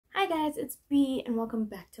Hi guys, it's B and welcome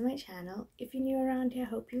back to my channel. If you're new around here, I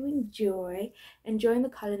hope you join the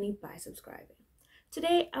colony by subscribing.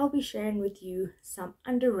 Today I'll be sharing with you some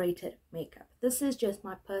underrated makeup. This is just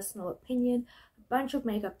my personal opinion, a bunch of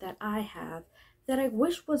makeup that I have that I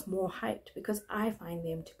wish was more hyped because I find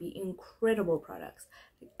them to be incredible products,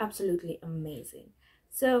 like absolutely amazing.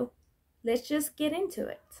 So let's just get into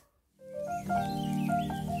it.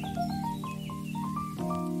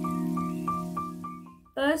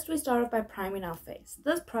 First, we start off by priming our face.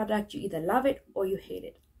 This product, you either love it or you hate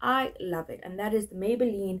it. I love it, and that is the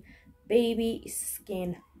Maybelline Baby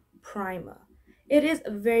Skin Primer. It is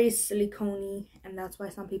very silicone-y, and that's why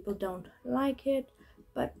some people don't like it,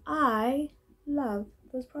 but I love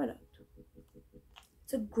this product.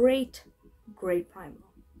 It's a great primer.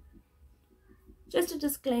 Just a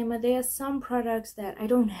disclaimer, there are some products that I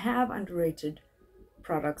don't have underrated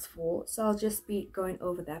products for, so I'll just be going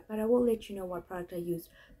over that, but I will let you know what product I used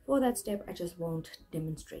for that step. I just won't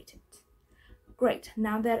demonstrate it. Great,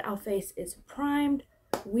 now that our face is primed,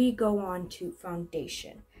 we go on to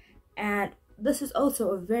foundation, and this is also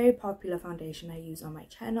a very popular foundation I use on my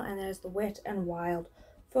channel, and that is the Wet n Wild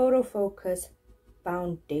Photo Focus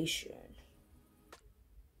foundation.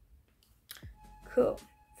 Cool.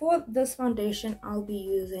 For this foundation, I'll be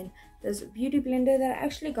using this beauty blender that I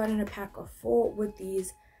actually got in a pack of 4 with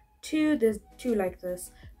these two. There's 2 like this.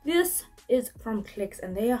 This is from Clicks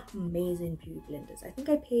and they are amazing beauty blenders. I think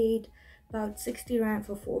I paid about 60 rand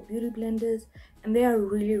for 4 beauty blenders, and they are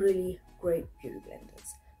really great beauty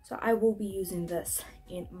blenders. So I will be using this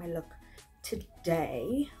in my look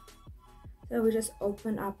today. So we just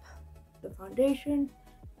open up the foundation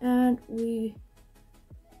and we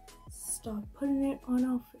start putting it on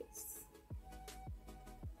our face.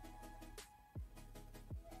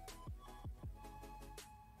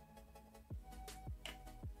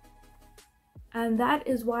 And that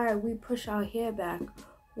is why we push our hair back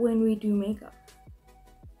when we do makeup.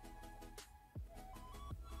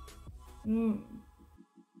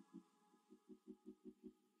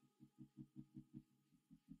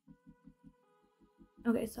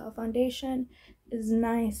 Okay, so our foundation is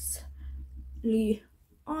nicely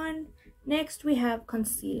on. Next we have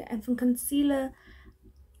concealer, and from concealer,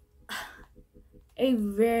 a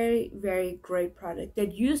very great product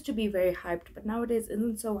that used to be very hyped but nowadays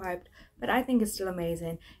isn't so hyped, but I think it's still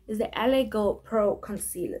amazing, is the LA Girl Pro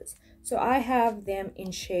Concealers. So I have them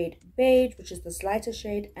in shade beige, which is this lighter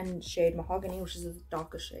shade, and shade mahogany, which is a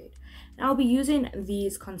darker shade. And I'll be using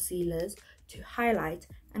these concealers to highlight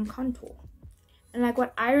and contour. And like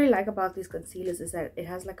what I really like about these concealers is that it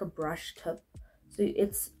has like a brush tip, so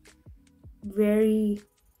it's very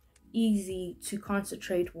easy to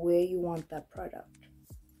concentrate where you want that product.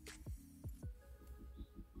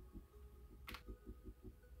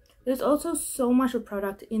 There's also so much of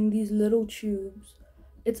product in these little tubes.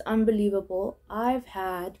 It's unbelievable. I've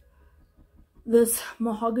had this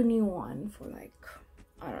mahogany one for like,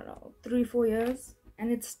 I don't know, 3-4 years,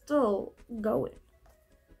 and it's still going.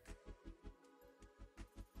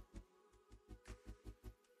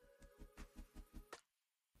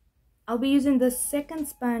 I'll be using the second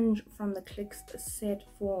sponge from the Clicks set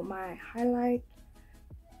for my highlight.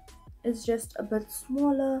 It's just a bit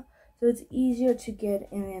smaller, so it's easier to get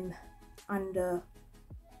in under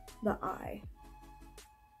the eye.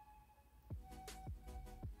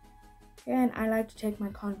 And I like to take my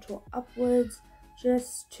contour upwards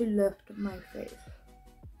just to lift my face.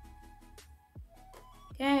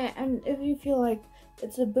 Okay, and if you feel like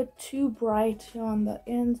it's a bit too bright here on the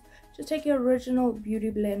ends, just take your original beauty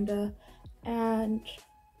blender and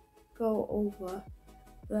go over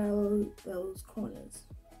those corners.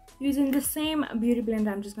 Using the same beauty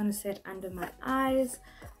blender, I'm just going to set under my eyes,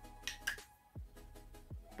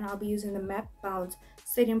 and I'll be using the MattBounce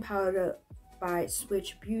setting powder by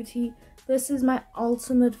SwiitchBeauty. This is my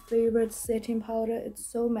ultimate favorite setting powder. It's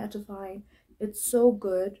so mattifying, it's so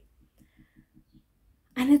good,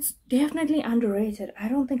 and it's definitely underrated. I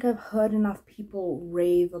don't think I've heard enough people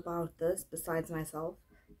rave about this besides myself.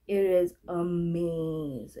 It is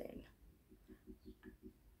amazing.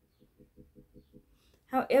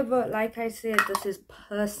 However, like I said, this is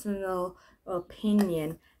personal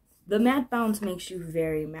opinion. The MattBounce makes you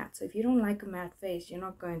very matte, so if you don't like a matte face, you're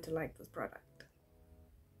not going to like this product.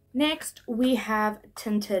 Next, we have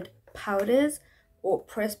tinted powders or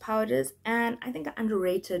pressed powders, and I think an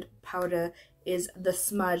underrated powder is the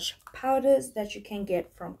Smudge powders that you can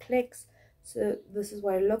get from Clicks. So this is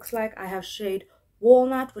what it looks like. I have shade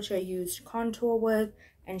Walnut, which I use to contour with,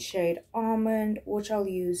 and shade Almond, which I'll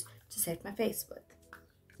use to set my face with.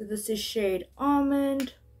 So this is shade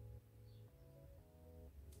Almond.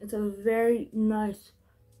 It's a very nice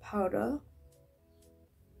powder.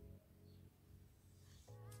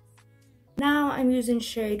 Now I'm using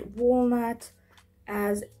shade Walnut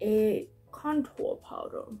as a contour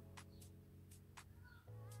powder.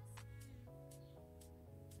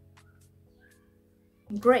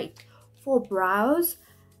 Great. For brows,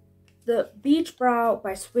 the Beach Brow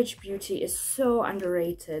by SwiitchBeauty is so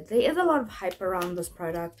underrated. There is a lot of hype around this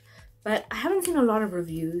product, but I haven't seen a lot of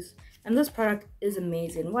reviews, and this product is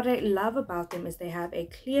amazing. What I love about them is they have a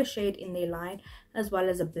clear shade in their line as well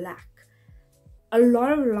as a black. A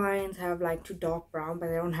lot of lines have like too dark brown, but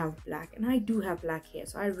they don't have black, and I do have black hair,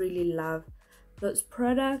 so I really love this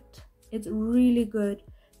product. It's really good.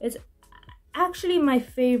 It's actually my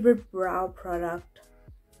favorite brow product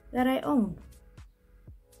that I own.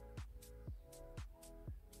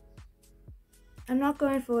 I'm not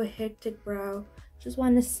going for a hectic brow, just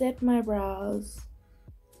want to set my brows,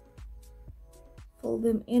 fold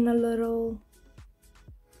them in a little,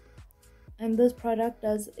 and this product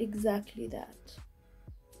does exactly that.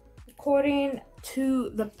 According to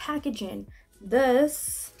the packaging,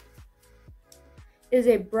 this is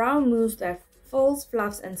a brow mousse that folds,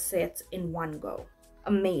 fluffs, and sets in one go.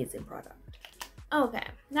 Amazing product. Okay,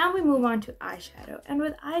 now we move on to eyeshadow, and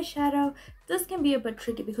with eyeshadow this can be a bit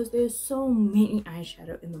tricky because there's so many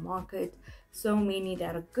eyeshadow in the market, so many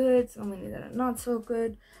that are good, so many that are not so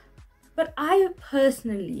good. But I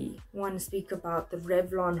personally want to speak about the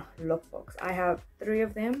Revlon lookbooks. I have 3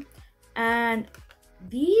 of them, and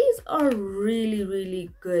these are really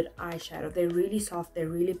good eyeshadow. They're really soft, they're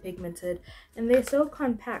really pigmented, and they're so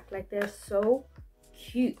compact. Like, they're so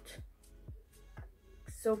cute,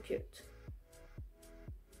 so cute.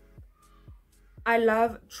 I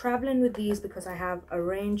love traveling with these because I have a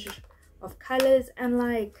range of colors, and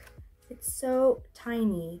like, it's so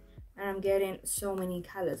tiny and I'm getting so many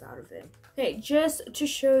colors out of them. Okay, just to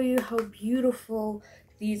show you how beautiful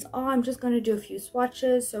these are, I'm just going to do a few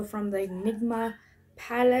swatches. So from the Enigma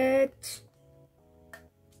palette,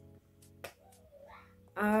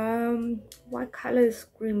 what color is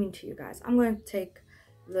screaming to you guys? I'm going to take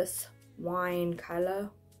this wine color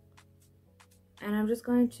and I'm just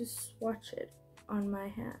going to swatch it on my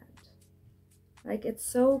hand. Like, it's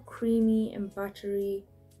so creamy and buttery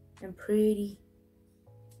and pretty.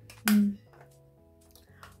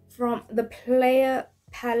 From the Player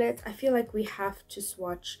palette, I feel like we have to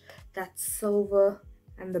swatch that silver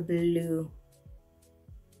and the blue.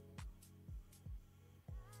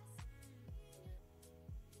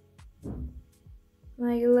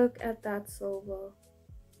 Like, look at that silver,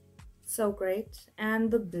 so great,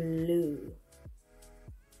 and the blue.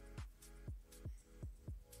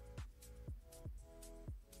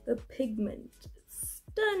 The pigment,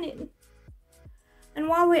 stunning. And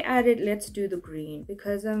while we're at it, let's do the green,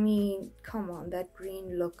 because I mean, come on, that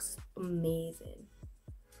green looks amazing.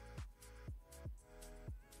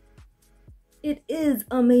 It is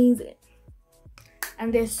amazing,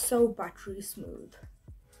 and they're so buttery smooth.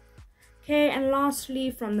 Okay, and lastly,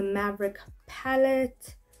 from the Maverick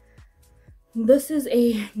palette, this is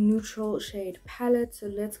a neutral shade palette, so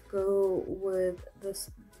let's go with this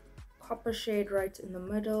copper shade right in the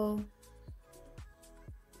middle.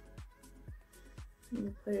 Let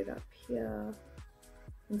me put it up here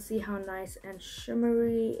and see how nice and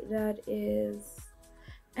shimmery that is.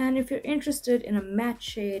 And if you're interested in a matte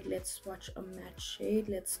shade, let's swatch a matte shade.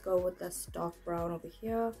 Let's go with this dark brown over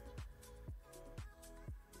here.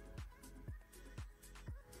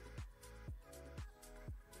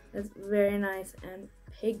 It's very nice and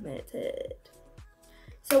pigmented.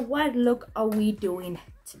 So what look are we doing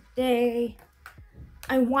today?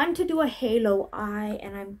 I want to do a halo eye,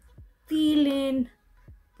 and I'm feeling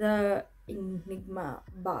the Enigma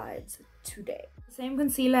vibes today. The same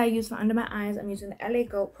concealer I use for under my eyes, I'm using the LA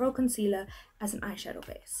Go Pro Concealer as an eyeshadow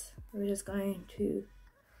base. We're just going to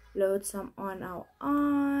load some on our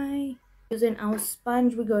eye. Using our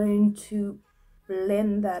sponge, we're going to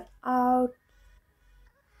blend that out.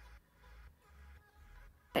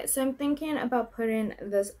 Okay, so I'm thinking about putting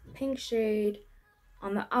this pink shade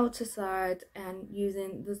on the outer side and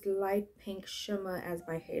using this light pink shimmer as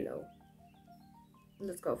my halo.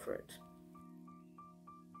 Let's go for it.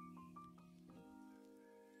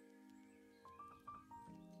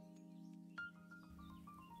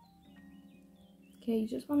 Okay, you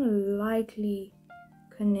just want to lightly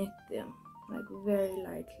connect them, like very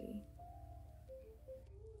lightly.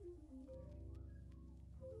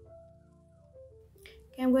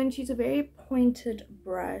 Okay, I'm going to use a very pointed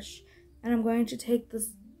brush, and I'm going to take this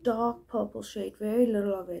dark purple shade, very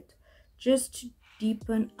little of it, just to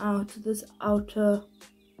deepen out this outer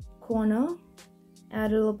corner,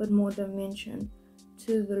 add a little bit more dimension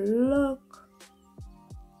to the look.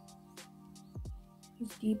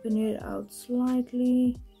 Just deepen it out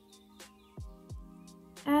slightly.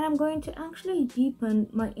 And I'm going to actually deepen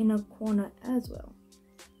my inner corner as well,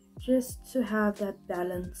 just to have that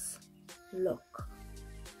balanced look.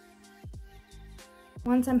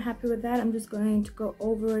 Once I'm happy with that, I'm just going to go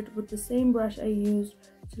over it with the same brush I used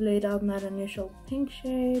to lay down that initial pink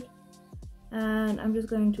shade. And I'm just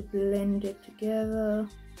going to blend it together,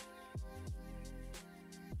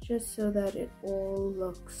 just so that it all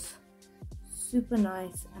looks super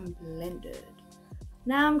nice and blended.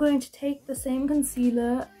 Now I'm going to take the same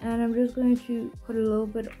concealer and I'm just going to put a little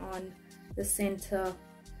bit on the center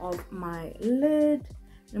of my lid.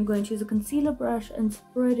 I'm going to use a concealer brush and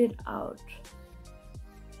spread it out.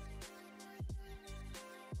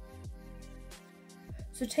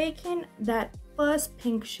 So taking that first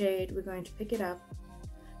pink shade, we're going to pick it up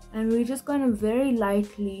and we're just going to very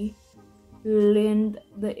lightly blend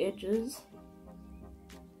the edges.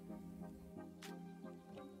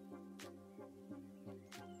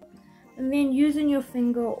 And then using your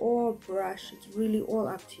finger or brush, it's really all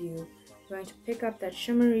up to you. You're going to pick up that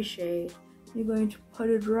shimmery shade. You're going to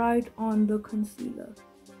put it right on the concealer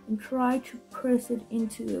and try to press it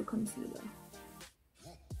into the concealer.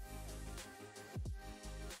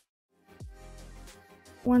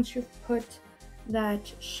 Once you've put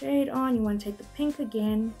that shade on, you want to take the pink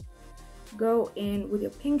again, go in with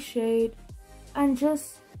your pink shade and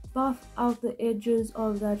just buff out the edges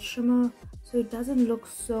of that shimmer so it doesn't look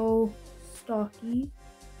so stocky,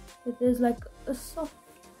 but there's like a soft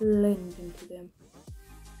blend into them.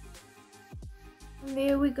 And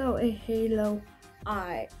there we go, a halo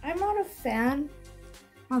eye. I'm not a fan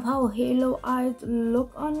of how halo eyes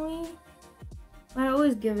look on me. I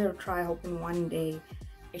always give it a try, hoping one day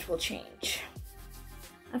it will change.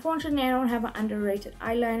 Unfortunately, I don't have an underrated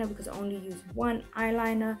eyeliner because I only use one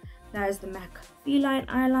eyeliner. That is the MAC Feline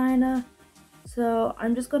eyeliner. So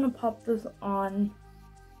I'm just gonna pop this on.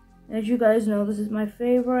 As you guys know, this is my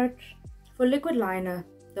favorite. For liquid liner,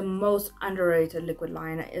 the most underrated liquid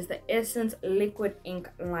liner is the Essence Liquid Ink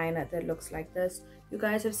Liner that looks like this. You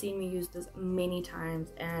guys have seen me use this many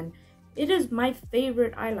times and it is my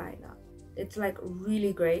favorite eyeliner. It's like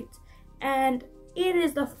really great and it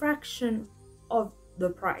is the fraction of the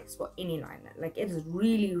price for any liner. Like it is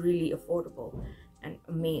really, really affordable and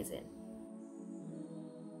amazing.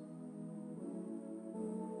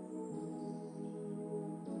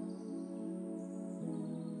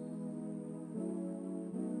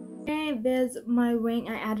 Okay, there's my wing.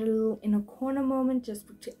 I added a little inner corner moment just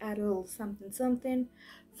to add a little something something.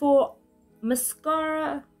 For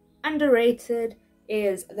mascara, underrated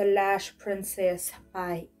is the Lash Princess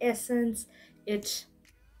by Essence. It's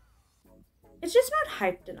just not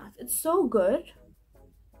hyped enough. It's so good.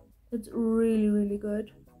 It's really, really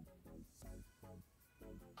good.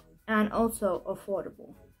 And also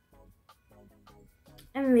affordable.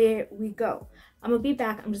 And there we go. I'm gonna be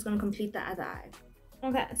back. I'm just gonna complete the other eye.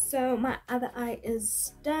 Okay, so my other eye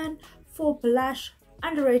is done. For blush,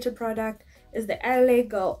 underrated product is the LA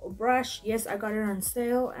Girl brush. Yes, I got it on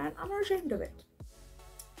sale and I'm not ashamed of it.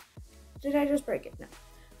 Did I just break it? No.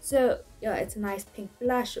 So yeah, it's a nice pink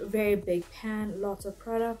blush, very big pan, lots of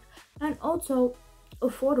product, and also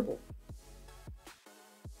affordable.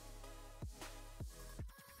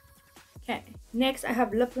 Okay, next I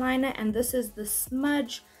have lip liner, and this is the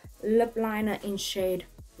Smudge lip liner in shade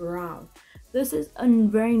brown. This is a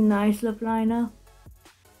very nice lip liner.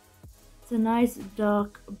 It's a nice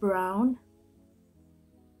dark brown.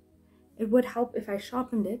 It would help if I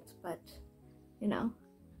sharpened it, but you know.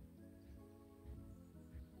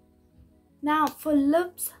 Now for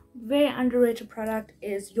lips, very underrated product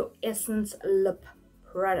is your Essence lip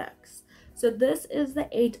products. So this is the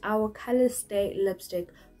 8-Hour Color Stay lipstick,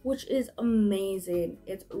 which is amazing.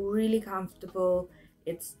 It's really comfortable,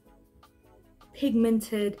 it's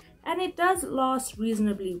pigmented, and it does last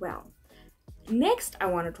reasonably well. Next I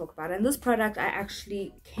want to talk about, and this product I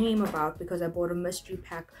actually came about because I bought a mystery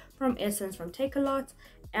pack from Essence from Take A Lot,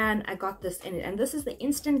 and I got this in it, and this is the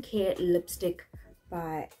Instant Care lipstick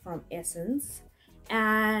from Essence,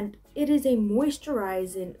 and it is a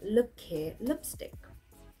moisturizing lip care lipstick.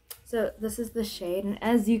 So this is the shade, and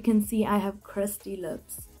as you can see, I have crusty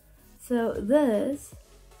lips, so this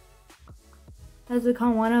has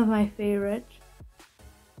become one of my favorite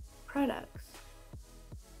products.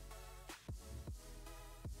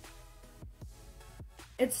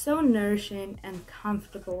 It's so nourishing and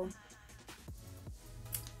comfortable.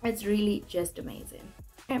 It's really just amazing.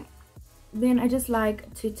 Okay. Then I just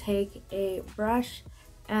like to take a brush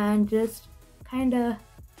and just kind of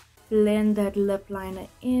blend that lip liner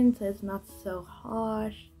in so it's not so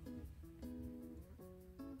harsh.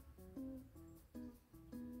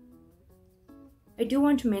 I do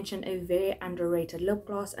want to mention a very underrated lip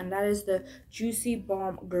gloss, and that is the Juicy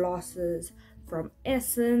Balm Glosses from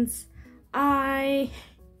Essence. I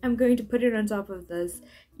am going to put it on top of this,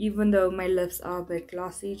 even though my lips are a bit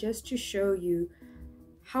glossy, just to show you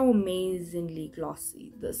how amazingly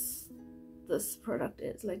glossy this product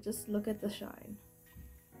is. Like, just look at the shine.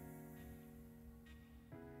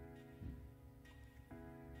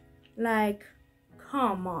 Like,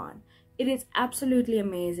 come on, it is absolutely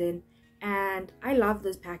amazing. And I love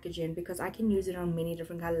this packaging because I can use it on many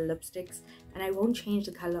different color lipsticks and I won't change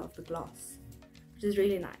the color of the gloss, which is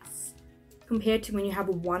really nice compared to when you have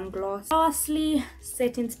a one gloss. Lastly,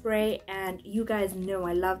 setting spray, and you guys know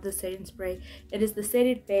I love the setting spray. It is the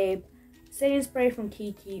Bonic Babe setting spray from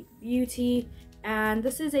KikiBeauty, and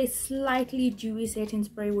this is a slightly dewy setting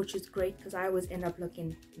spray, which is great because I always end up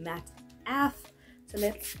looking matte AF. So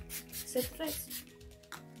let's set the face.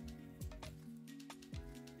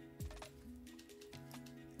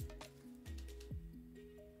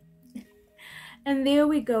 And there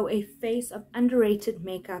we go, a face of underrated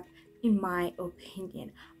makeup in my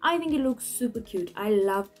opinion. I think it looks super cute. I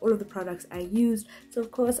love all of the products I used, so of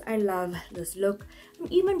course I love this look. I'm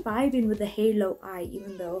even vibing with the halo eye,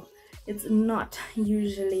 even though it's not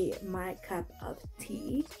usually my cup of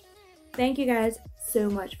tea. Thank you guys so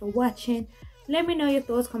much for watching. Let me know your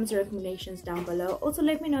thoughts, comments, and recommendations down below. Also,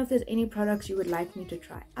 let me know if there's any products you would like me to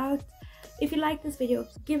try out. If you like this video,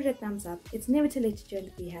 give it a thumbs up. It's never too late to join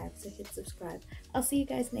the beehive, so hit subscribe. I'll see you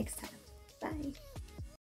guys next time. Bye.